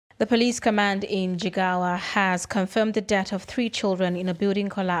The police command in Jigawa has confirmed the death of 3 children in a building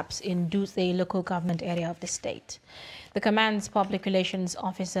collapse in Dutse local government area of the state. The command's public relations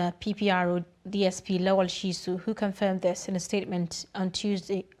officer, PPRO DSP Lawal Shisu, who confirmed this in a statement on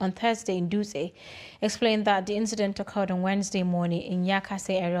Thursday in Dutse, explained that the incident occurred on Wednesday morning in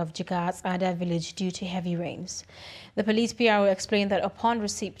Yakase area of Jigawa's Ada village due to heavy rains. The police PRO explained that upon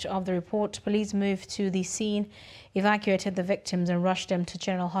receipt of the report, police moved to the scene, evacuated the victims and rushed them to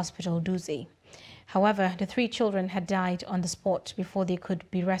General Hospital Dutse. However, the 3 children had died on the spot before they could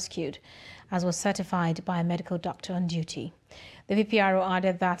be rescued, as was certified by a medical doctor on duty. The PPRO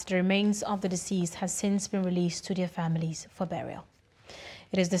added that the remains of the deceased has since been released to their families for burial.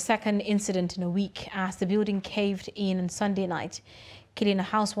 It is the second incident in a week as the building caved in on Sunday night, killing a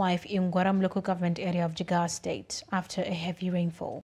housewife in Gwaram local government area of Jigawa State after a heavy rainfall.